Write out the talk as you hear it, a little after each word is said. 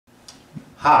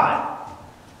Hi,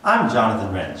 I'm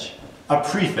Jonathan Wrench, a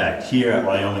prefect here at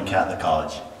Wyoming Catholic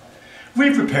College.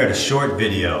 We've prepared a short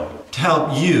video to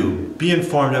help you be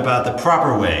informed about the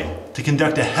proper way to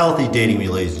conduct a healthy dating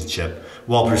relationship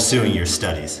while pursuing your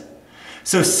studies.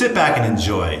 So sit back and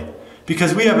enjoy,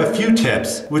 because we have a few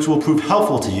tips which will prove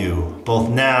helpful to you both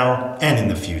now and in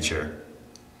the future.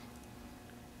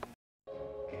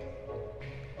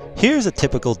 Here's a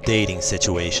typical dating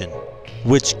situation,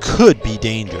 which could be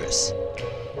dangerous.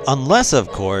 Unless, of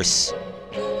course,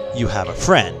 you have a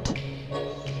friend.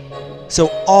 So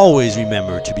always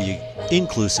remember to be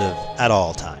inclusive at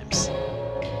all times.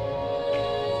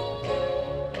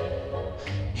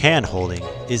 Hand-holding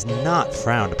is not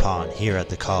frowned upon here at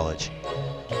the college.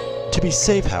 To be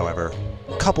safe, however,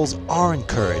 couples are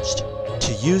encouraged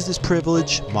to use this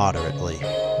privilege moderately.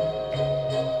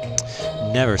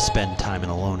 Never spend time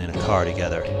alone in a car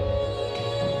together.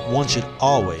 One should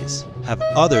always have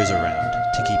others around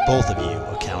to keep both of you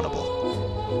accountable.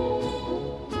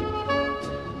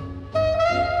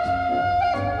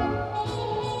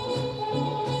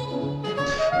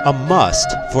 A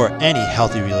must for any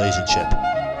healthy relationship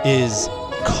is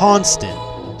constant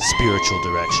spiritual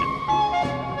direction.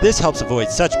 This helps avoid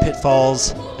such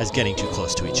pitfalls as getting too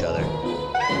close to each other.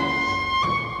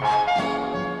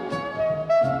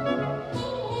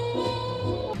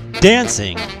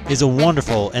 Dancing is a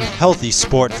wonderful and healthy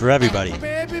sport for everybody.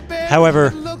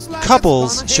 However,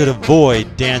 couples should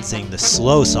avoid dancing the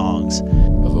slow songs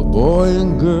of a boy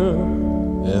and girl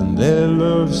and their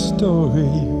love story,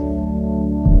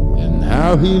 and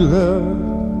how he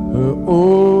loved her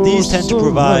oh These tend to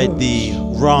provide the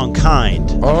wrong kind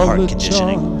of heart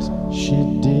conditioning. She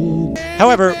did.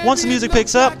 However, once the music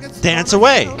picks up, dance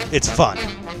away. It's fun.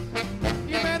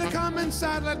 You better come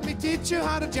inside, let me teach you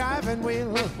how to jive and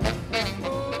wheel.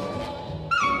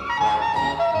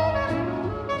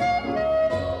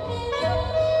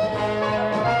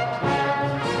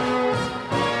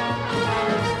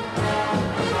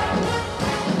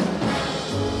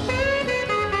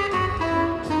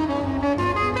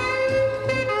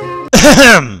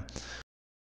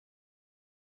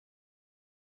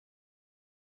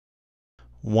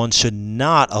 One should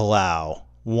not allow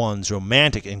one's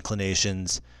romantic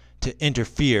inclinations to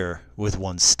interfere with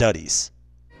one's studies.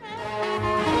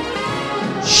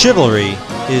 Chivalry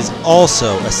is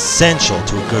also essential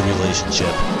to a good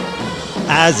relationship,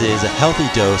 as is a healthy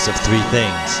dose of three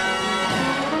things: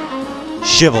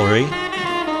 chivalry,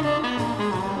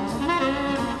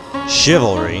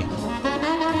 chivalry,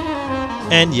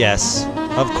 and yes,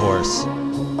 of course,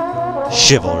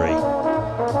 chivalry.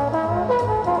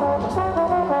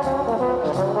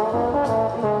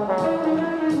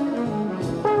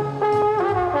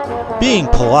 Being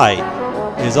polite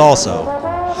is also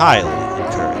highly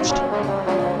encouraged.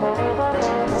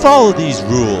 Follow these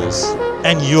rules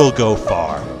and you'll go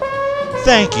far.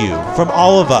 Thank you from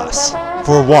all of us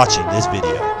for watching this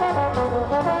video.